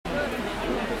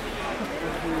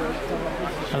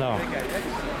Alors,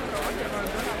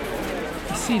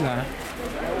 ici, là,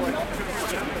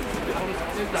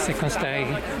 c'est considéré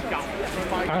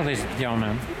par les étudiants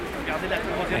même,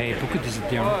 et beaucoup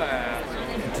d'étudiants,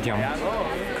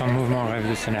 comme mouvement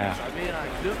révolutionnaire.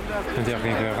 C'est-à-dire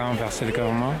qu'ils veulent renverser le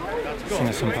gouvernement s'ils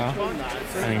ne sont pas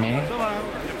alignés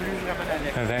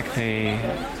avec les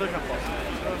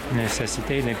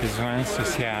nécessités, les besoins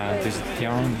sociaux des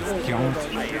étudiants, des étudiantes,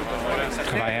 des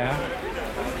travailleurs,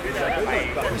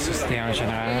 la société en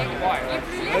général.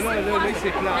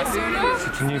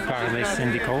 C'est tenu par les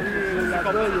syndicats,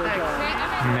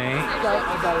 mais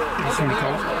les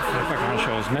syndicats ne font pas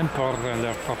grand-chose, même pour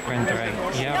leur propre intérêt.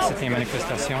 Hier, c'était une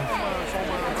manifestation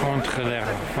contre la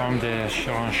réforme de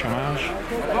l'assurance chômage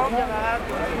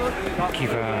qui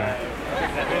va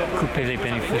couper les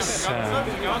bénéfices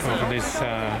pour les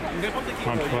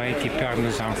employés qui perdent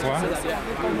leurs emplois,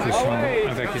 qui sont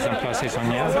avec des emplois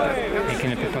saisonniers et qui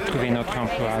ne peuvent pas trouver notre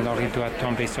emploi. Alors ils doivent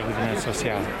tomber sur le bien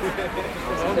social.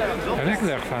 Avec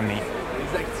leur famille,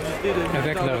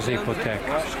 avec leurs hypothèques.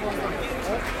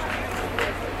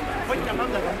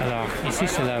 Alors, ici,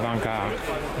 c'est l'avant-garde,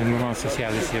 le mouvement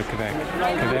social ici au Québec.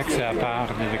 Le Québec, c'est à part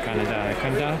du Canada. Le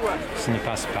Canada, ça ne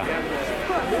passe pas.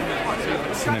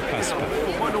 Ça ne passe pas.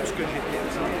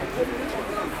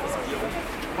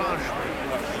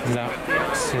 Là,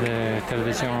 c'est la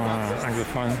télévision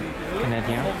anglophone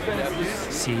canadienne,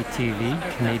 CTV,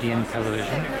 Canadian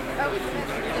Television.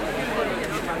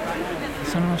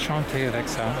 Ils sont enchantés avec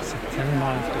ça. C'est tellement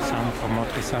intéressant pour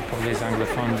montrer ça pour les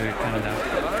anglophones du Canada.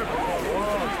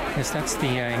 Yes, that's the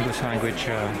English language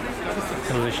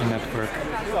television network,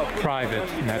 private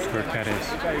network that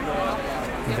is.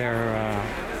 They're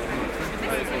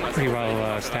pretty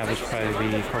well established by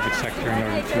the corporate sector in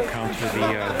order to counter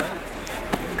the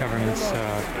government's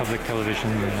public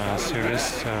television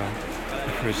service,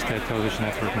 the first television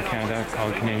network in Canada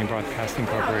called Canadian Broadcasting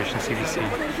Corporation, CBC.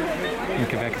 In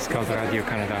Quebec, it's called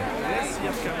Radio-Canada.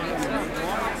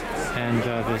 And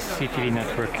the CTV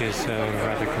network is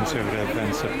rather conservative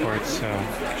and supports,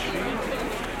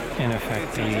 in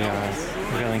effect, the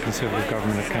prevailing Conservative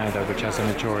government of Canada, which has a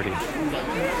majority.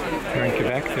 Here in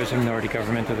Quebec, there's a minority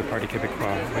government of the Parti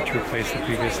québécois, which replaced the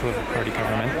previous Liberal Party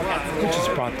government, which is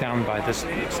brought down by this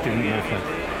student movement,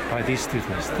 by these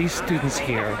students. These students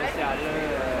here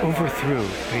overthrew,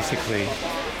 basically,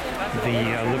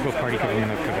 the Liberal Party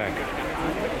government of Quebec.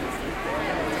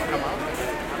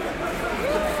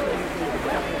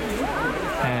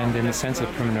 And in the sense of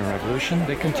permanent revolution,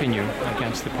 they continue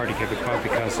against the Parti québécois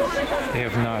because they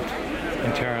have not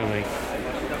entirely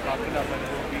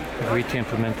agreed to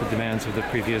implement the demands of the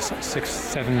previous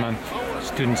 6-7 month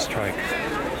student strike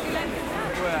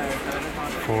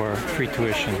for free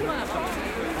tuition.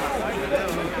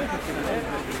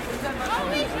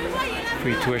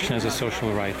 Free tuition is a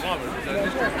social right.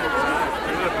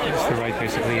 It's the right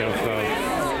basically of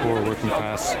poor working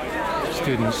class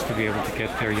students to be able to get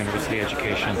their university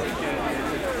education.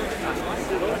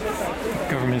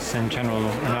 Governments in general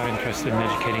are not interested in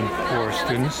educating poor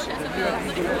students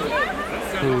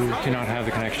who do not have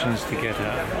the connections to get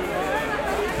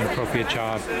an appropriate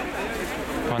job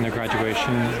upon their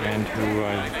graduation and who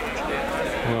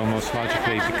will most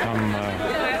logically become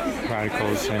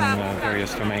radicals in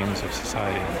various domains of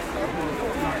society.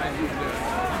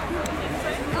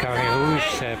 Carré rouge,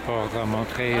 c'est pour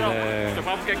montrer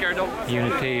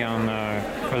l'unité en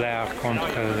colère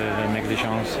contre la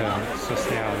négligence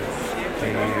sociale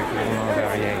des gouvernements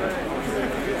variés.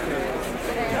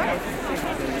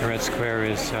 The red square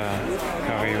is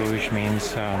carré rouge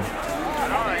means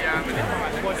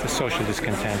the social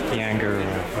discontent, the anger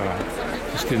of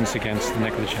the students against the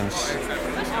negligence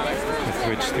with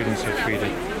which students are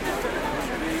treated,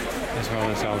 as well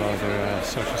as all other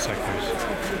social sectors.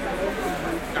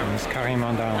 And this carré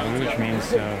mandat rouge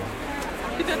means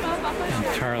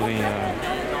entirely in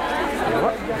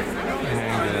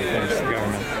anger against the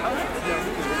government.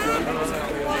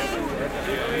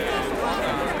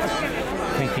 I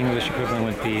think the English equivalent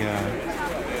would be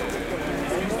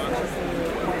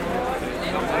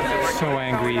so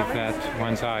angry that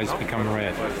one's eyes become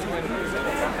red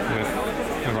with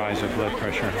the rise of blood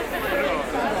pressure.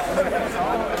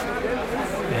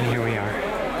 And here we are.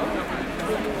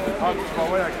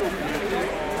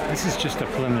 This is just a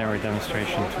preliminary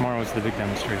demonstration. Tomorrow is the big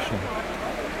demonstration.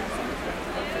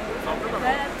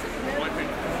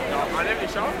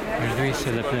 Aujourd'hui,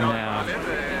 c'est le préliminaire.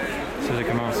 C'est le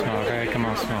commencement, le vrai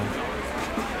commencement.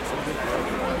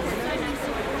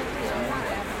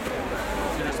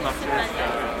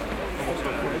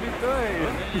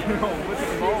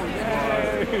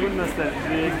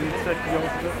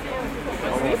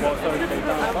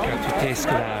 Gratuité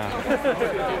scolaire.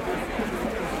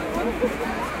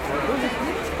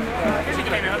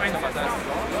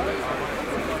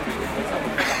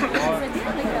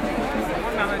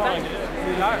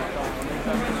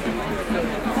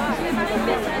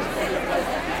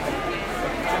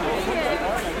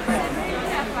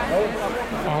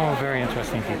 Oh, very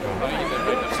interesting people.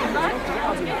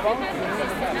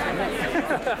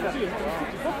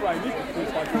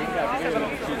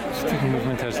 Student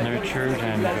movement has nurtured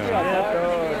and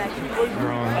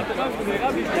grown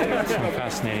some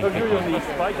fascinating people.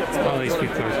 All these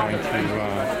people are going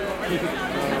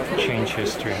to change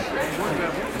history.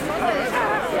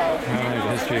 Not only the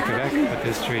history of Quebec, but the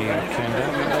history of Canada,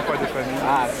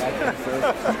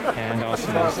 and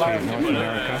also the history of North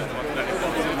America,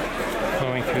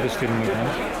 flowing through the student movement.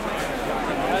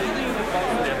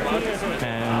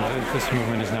 And this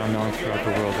movement is now known throughout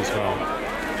the world as well.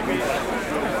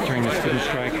 During the student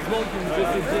strike,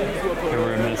 there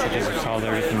were messages of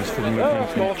solidarity from the student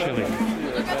movement in Chile,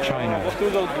 China,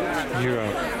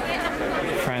 Europe.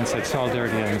 France had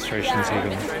solidarity demonstrations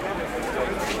even.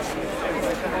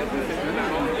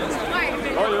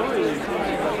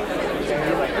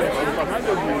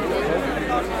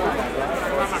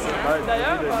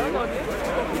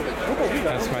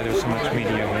 That's why there's so much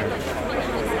media here.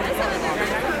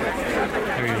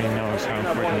 Everybody knows how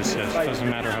important this is. It doesn't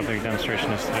matter how big a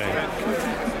demonstration is today.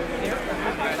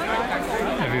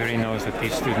 Everybody knows that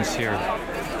these students here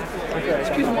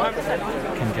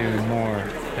can do more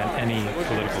than any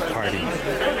political party.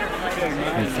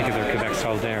 In particular, Quebec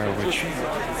Solidaire, which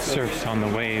surfs on the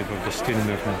wave of the student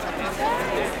movement.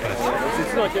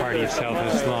 But the party itself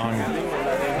has long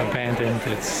abandoned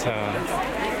its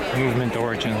movement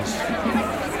origins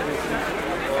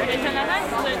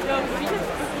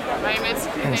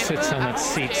and sits on its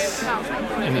seats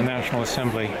in the National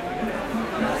Assembly,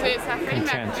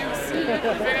 content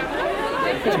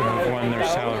to have won their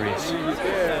salaries.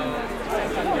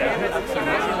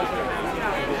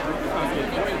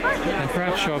 And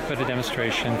perhaps show up at a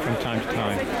demonstration from time to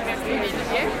time.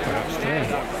 Perhaps today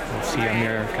we'll see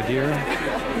Amir Kadir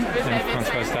and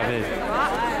Françoise David.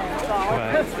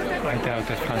 But I doubt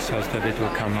that Françoise David will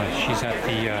come. She's at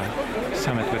the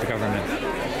summit with the government.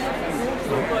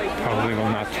 Probably will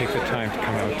not take the time to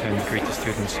come out and greet the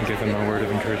students and give them a word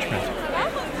of encouragement.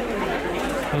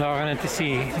 Alors on est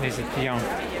ici, les étudiants,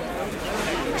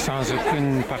 sans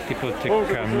aucune parti politique,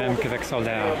 même Québec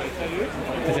solidaire.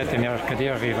 Peut-être Amir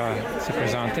Kadir va se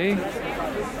présenter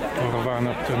pour avoir une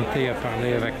opportunité à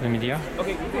parler avec les médias.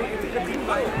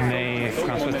 Mais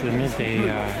Françoise David est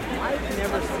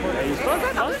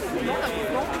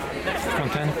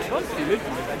contente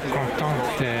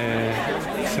de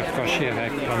se rapprocher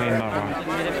avec Première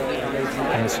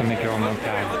à le sommet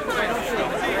gouvernemental.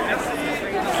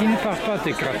 Qui ne parle pas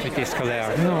de gratuité scolaire.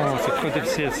 Non, c'est trop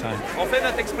difficile ça. On fait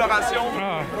notre exploration.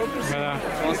 Ah, voilà.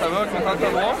 Comment ça va? Content de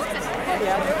te voir?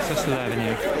 Ça, c'est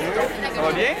l'avenir. Ça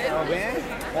va bien? Ça va bien?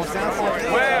 On s'est rencontrés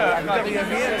à Manif,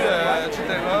 etc.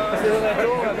 C'est le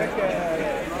retour avec...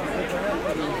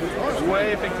 Oui,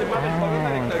 effectivement, le problème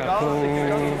avec le gaz,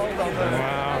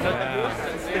 c'est que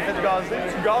tu t'es fait gazer,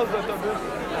 tu gazes l'autobus.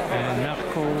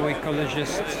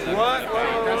 Narco-écologiste. Ouais.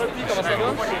 Puis comment ça va?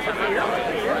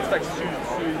 Fait que tu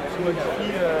modifies ce que tu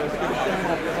fais mon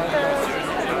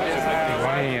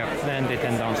Oui, il y a plein de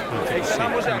tendances politiques. C'est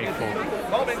comme il faut.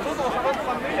 Bon, ben nous, on s'en va te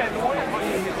promener, il y a loin.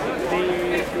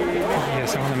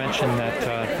 Yes, I want to mention that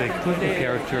the political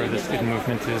character of the student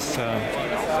movement is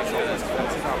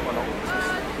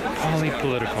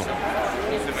polypolitical.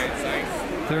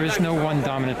 There is no one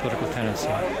dominant political tendency.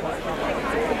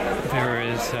 There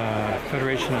is a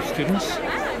federation of students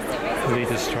who lead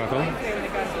the struggle,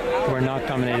 who are not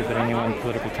dominated by any one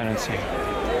political tendency.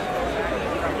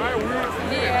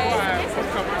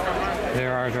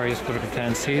 There are various political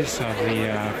tendencies of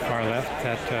the far left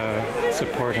that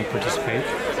support and participate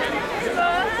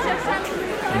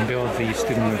and build the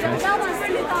student movement.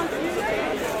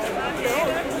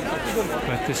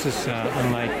 But this is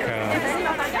unlike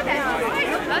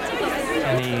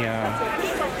any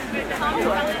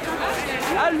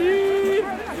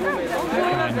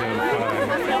kind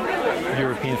of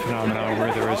European phenomenon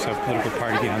where there is a political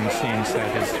party behind the scenes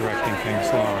that is directing things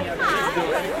along.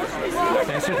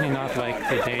 And certainly not like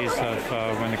the days of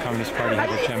when the Communist Party had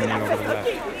hegemony over the left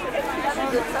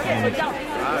and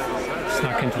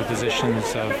snuck into the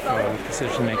positions of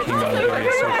decision-making on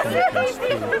various social movements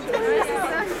to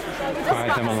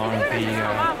guide them along the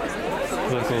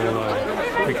political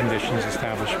preconditions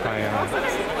established by a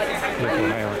political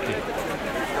hierarchy.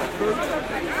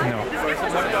 No.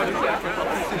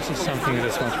 This is something that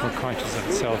is much more conscious of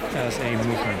itself as a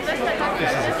movement. This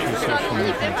is a true social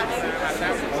movement.